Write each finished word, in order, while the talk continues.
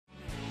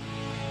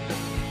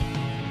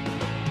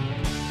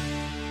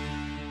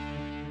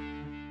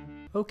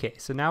Okay,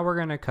 so now we're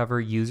going to cover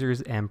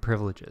users and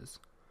privileges.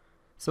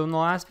 So in the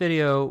last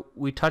video,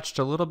 we touched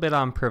a little bit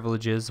on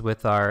privileges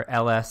with our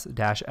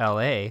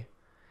ls-la,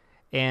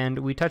 and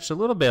we touched a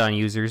little bit on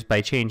users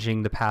by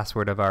changing the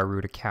password of our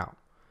root account.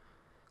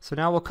 So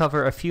now we'll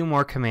cover a few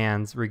more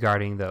commands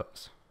regarding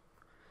those.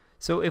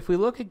 So if we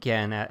look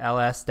again at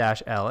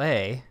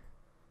ls-la,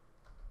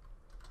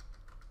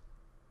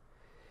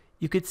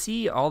 you could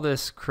see all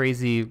this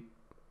crazy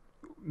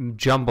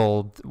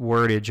jumbled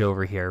wordage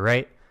over here,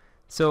 right?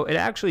 So it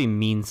actually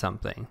means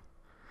something.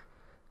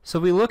 So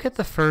we look at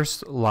the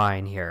first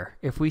line here.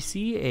 If we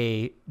see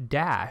a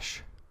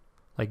dash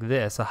like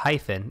this, a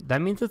hyphen,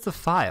 that means it's a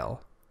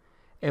file.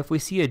 If we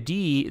see a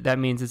D, that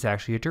means it's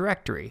actually a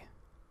directory.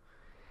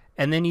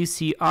 And then you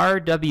see R,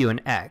 W,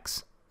 and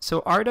X.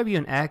 So R, W,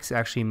 and X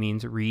actually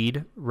means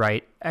read,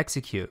 write,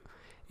 execute.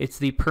 It's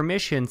the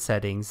permission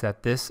settings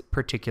that this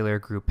particular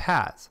group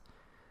has.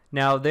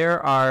 Now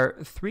there are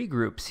three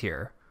groups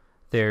here.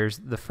 There's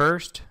the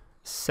first,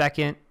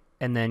 second,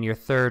 and then your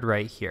third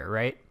right here,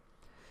 right?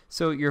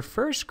 So your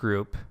first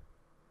group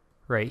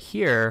right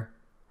here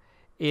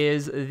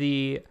is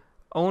the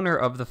owner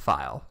of the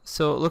file.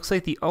 So it looks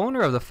like the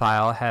owner of the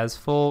file has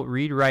full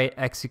read-write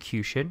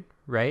execution,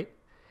 right?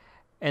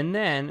 And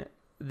then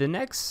the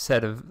next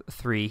set of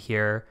three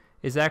here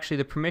is actually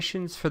the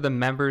permissions for the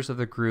members of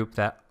the group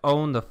that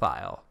own the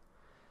file.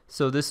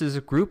 So this is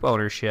group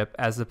ownership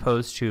as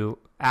opposed to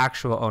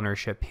actual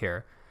ownership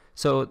here.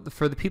 So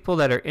for the people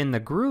that are in the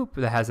group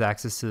that has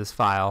access to this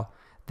file,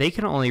 they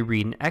can only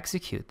read and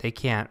execute. They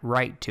can't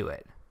write to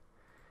it.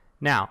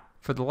 Now,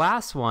 for the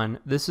last one,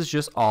 this is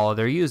just all of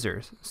their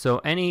users. So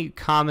any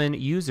common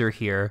user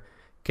here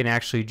can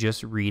actually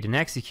just read and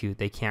execute.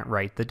 They can't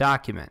write the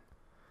document.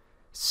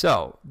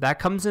 So that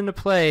comes into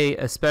play,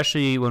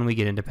 especially when we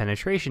get into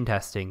penetration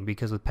testing,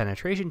 because with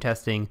penetration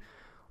testing,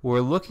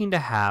 we're looking to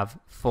have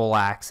full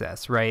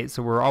access, right?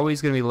 So we're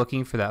always going to be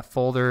looking for that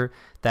folder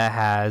that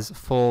has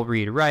full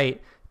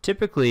read-write.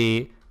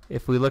 Typically,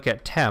 if we look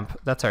at temp,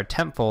 that's our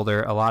temp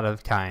folder a lot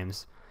of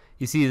times.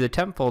 You see the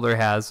temp folder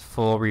has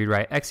full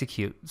read-write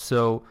execute.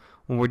 So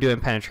when we're doing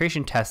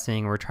penetration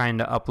testing, we're trying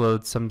to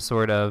upload some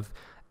sort of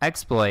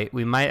exploit,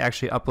 we might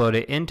actually upload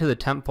it into the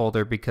temp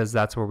folder because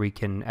that's where we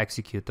can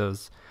execute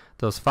those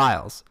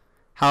files.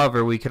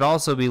 However, we could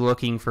also be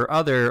looking for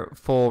other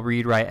full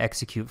read-write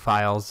execute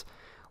files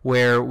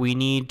where we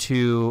need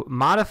to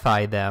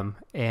modify them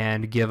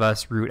and give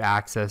us root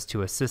access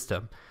to a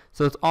system.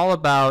 So it's all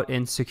about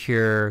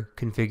insecure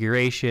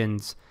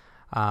configurations,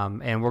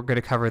 and we're going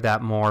to cover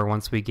that more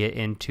once we get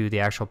into the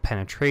actual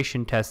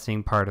penetration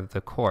testing part of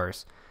the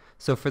course.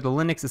 So for the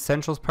Linux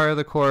Essentials part of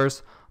the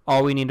course,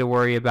 all we need to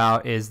worry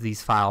about is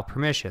these file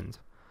permissions.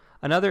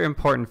 Another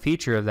important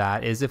feature of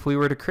that is if we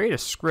were to create a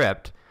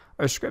script,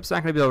 our script's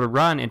not going to be able to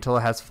run until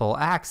it has full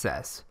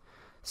access.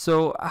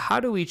 So how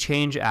do we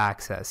change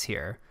access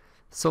here?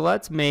 So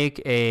let's make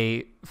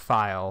a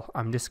file.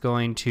 I'm just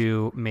going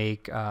to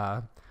make,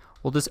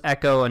 we'll just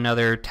echo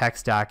another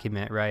text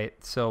document, right?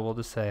 So we'll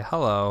just say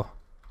hello,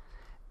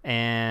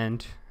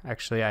 and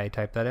actually I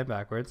typed that in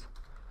backwards.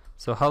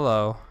 So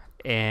hello,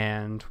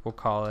 and we'll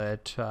call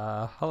it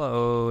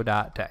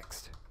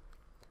hello.text.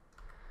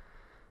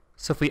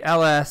 So if we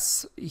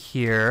ls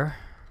here,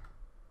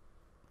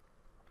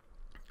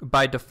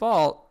 by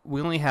default, we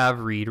only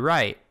have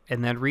read-write,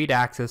 and then read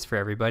access for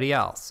everybody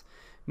else.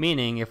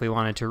 Meaning, if we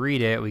wanted to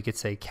read it, we could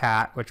say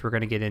cat, which we're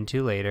going to get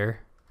into later,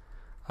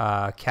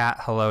 cat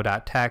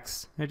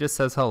hello.text. It just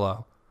says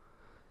hello.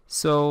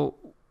 So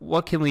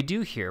what can we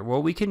do here?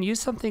 Well, we can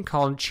use something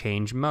called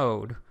change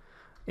mode.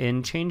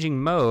 In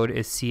changing mode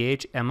is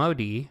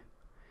chmod,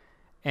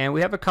 and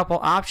we have a couple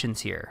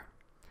options here.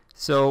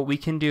 So we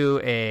can do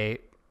a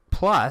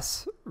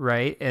plus,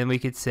 right? And we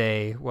could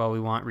say, well, we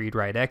want read,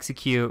 write,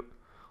 execute,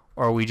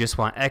 or we just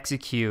want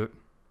execute.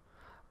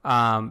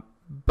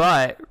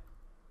 But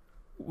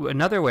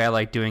another way I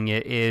like doing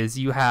it is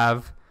you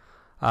have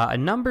a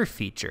number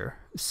feature.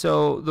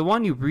 So the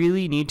one you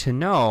really need to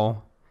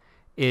know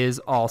is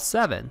all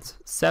sevens.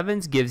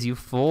 Sevens gives you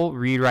full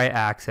read-write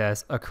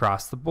access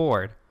across the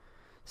board.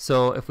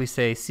 So if we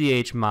say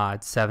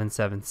chmod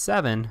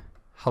 777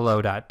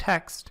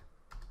 hello.text,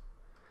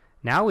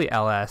 now we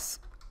ls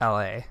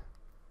la,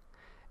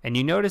 and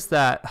you notice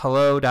that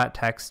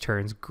hello.text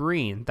turns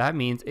green. That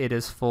means it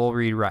is full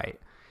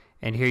read-write.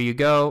 And here you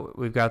go,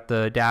 we've got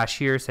the dash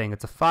here saying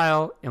it's a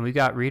file, and we've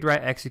got read,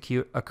 write,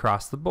 execute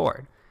across the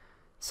board.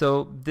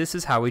 So this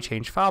is how we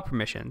change file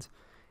permissions.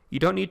 You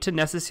don't need to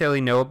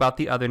necessarily know about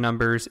the other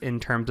numbers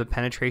in terms of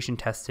penetration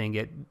testing.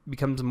 It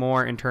becomes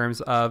more in terms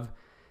of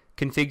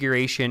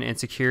configuration and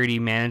security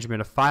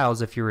management of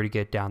files if you were to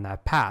get down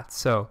that path.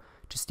 So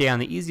to stay on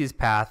the easiest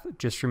path,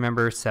 just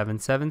remember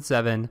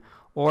 777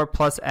 or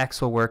plus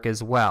X will work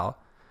as well.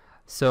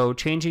 So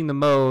changing the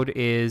mode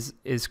is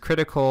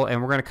critical,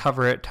 and we're going to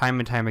cover it time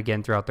and time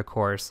again throughout the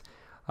course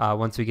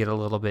once we get a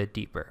little bit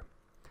deeper.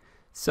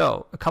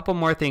 So a couple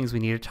more things we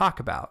need to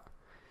talk about.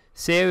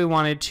 Say we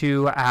wanted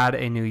to add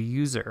a new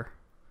user.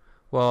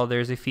 Well,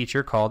 there's a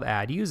feature called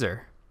add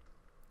user.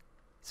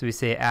 So we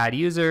say add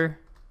user,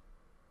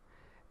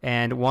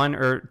 and 1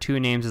 or 2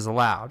 names is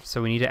allowed.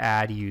 So we need to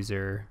add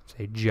user,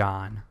 say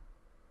John.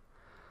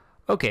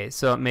 Okay,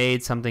 so it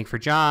made something for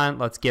John.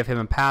 Let's give him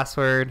a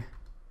password.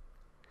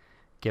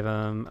 Give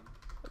him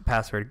a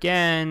password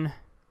again.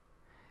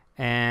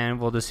 And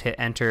we'll just hit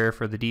enter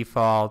for the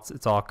defaults.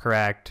 It's all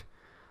correct.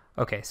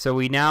 Okay, so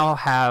we now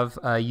have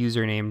a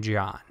username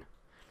John.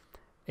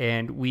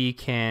 And we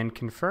can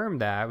confirm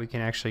that. We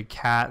can actually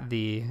cat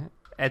the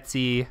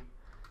etc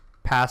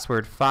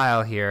password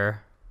file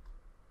here.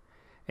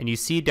 And you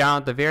see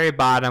down at the very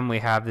bottom we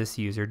have this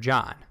user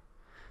John.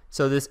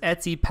 So this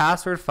etc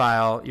password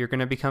file you're going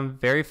to become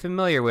very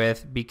familiar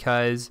with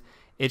because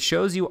it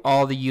shows you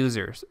all the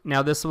users.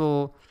 Now there's a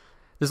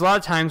lot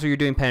of times where you're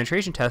doing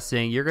penetration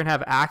testing, you're going to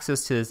have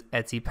access to this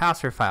etc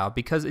password file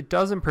because it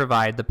doesn't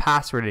provide the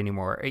password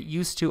anymore. It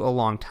used to a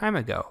long time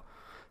ago.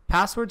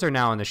 Passwords are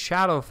now in the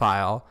shadow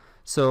file,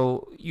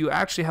 so you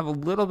actually have a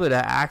little bit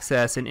of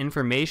access and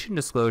information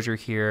disclosure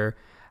here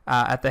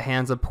at the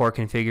hands of poor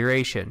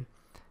configuration.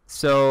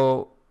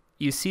 So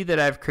you see that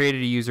I've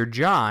created a user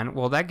John.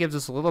 Well, that gives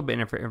us a little bit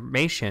of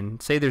information.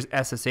 Say there's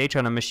SSH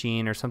on a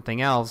machine or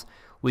something else,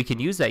 we can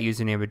use that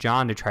username of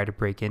John to try to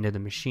break into the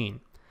machine.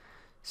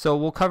 So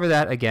we'll cover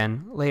that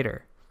again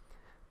later.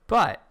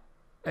 But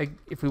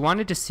if we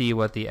wanted to see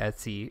what the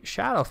etc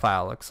shadow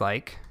file looks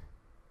like,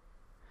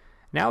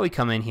 now we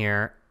come in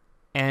here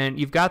and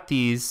you've got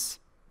these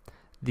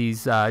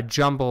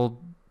jumbled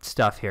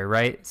stuff here,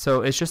 right?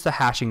 So it's just a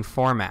hashing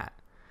format.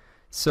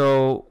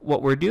 So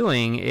what we're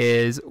doing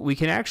is we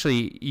can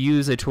actually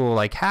use a tool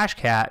like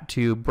Hashcat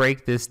to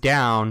break this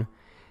down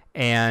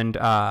and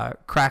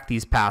crack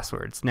these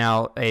passwords.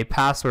 Now a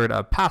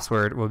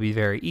password will be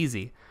very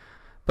easy.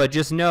 But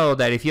just know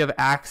that if you have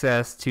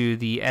access to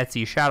the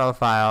etc shadow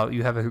file,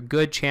 you have a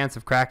good chance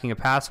of cracking a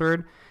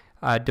password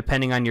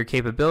depending on your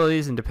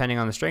capabilities and depending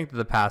on the strength of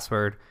the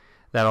password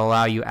that'll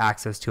allow you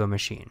access to a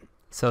machine.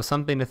 So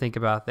something to think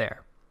about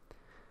there.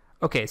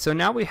 Okay, so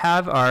now we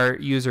have our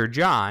user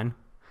John.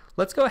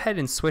 Let's go ahead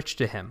and switch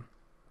to him.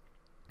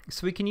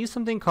 So we can use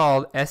something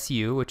called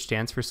SU, which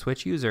stands for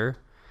switch user,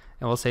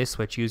 and we'll say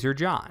switch user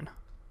John.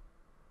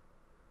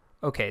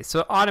 Okay, so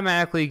it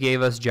automatically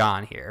gave us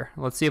John here.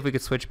 Let's see if we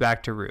could switch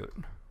back to root.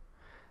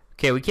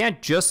 Okay, we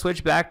can't just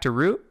switch back to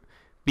root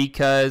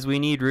because we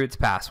need root's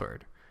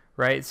password,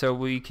 right? So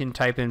we can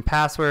type in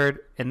password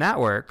and that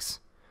works.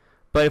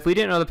 But if we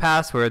didn't know the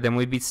password, then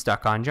we'd be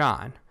stuck on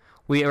John.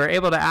 We were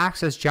able to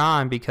access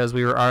John because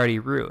we were already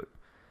root.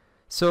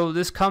 So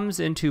this comes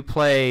into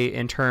play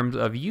in terms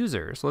of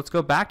users. Let's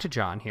go back to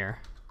John here.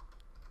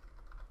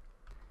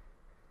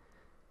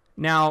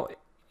 Now,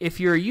 if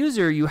you're a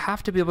user, you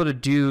have to be able to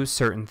do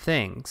certain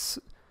things.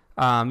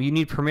 You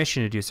need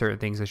permission to do certain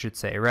things, I should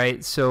say,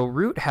 right? So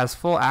root has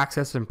full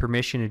access and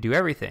permission to do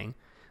everything.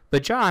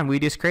 But John, we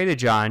just created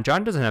John.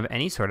 John doesn't have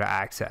any sort of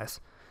access.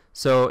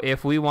 So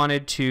if we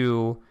wanted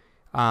to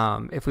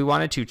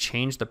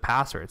change the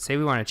password, say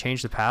we want to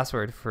change the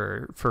password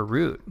for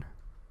root,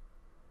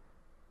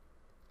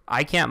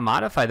 I can't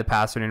modify the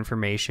password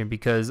information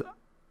because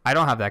I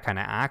don't have that kind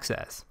of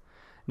access.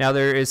 Now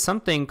there is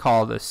something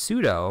called a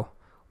sudo,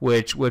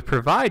 which would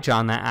provide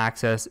John that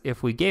access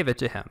if we gave it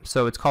to him.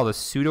 So it's called a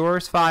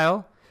sudoers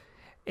file,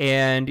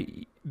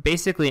 and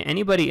basically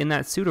anybody in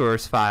that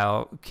sudoers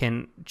file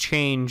can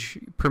change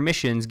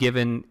permissions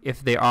given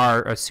if they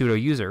are a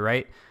sudo user,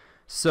 right?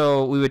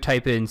 So we would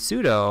type in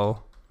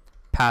sudo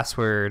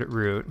password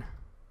root,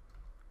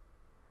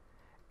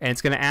 and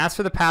it's going to ask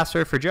for the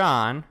password for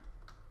John,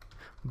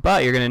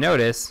 but you're going to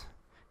notice,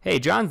 hey,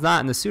 John's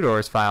not in the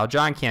sudoers file.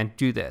 John can't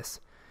do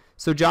this.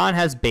 So John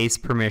has base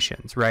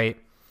permissions, right?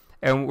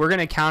 And we're going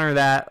to counter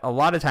that a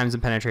lot of times in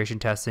penetration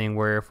testing,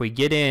 where if we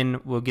get in,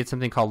 we'll get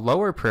something called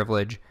lower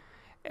privilege,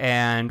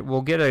 and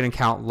we'll get an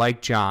account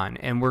like John,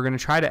 and we're going to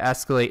try to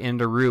escalate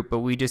into root, but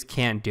we just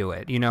can't do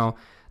it. You know,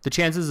 the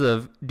chances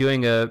of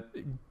doing that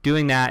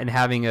and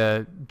having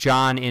a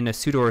John in a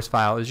sudoers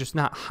file is just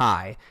not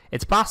high.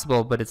 It's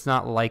possible, but it's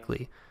not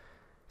likely.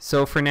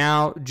 So for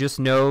now, just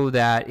know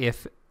that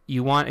if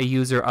you want a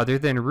user other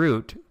than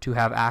root to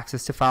have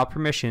access to file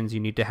permissions, you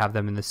need to have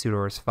them in the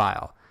sudoers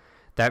file.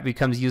 That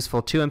becomes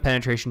useful too in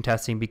penetration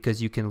testing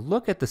because you can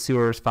look at the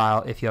sudoers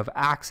file if you have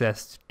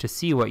access to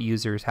see what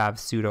users have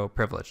sudo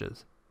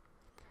privileges.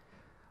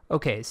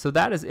 Okay, so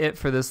that is it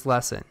for this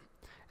lesson.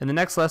 In the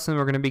next lesson,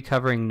 we're going to be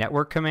covering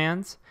network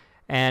commands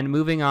and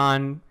moving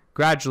on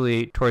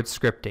gradually towards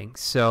scripting.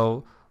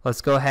 So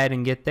let's go ahead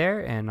and get there,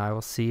 and I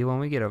will see you when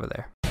we get over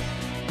there.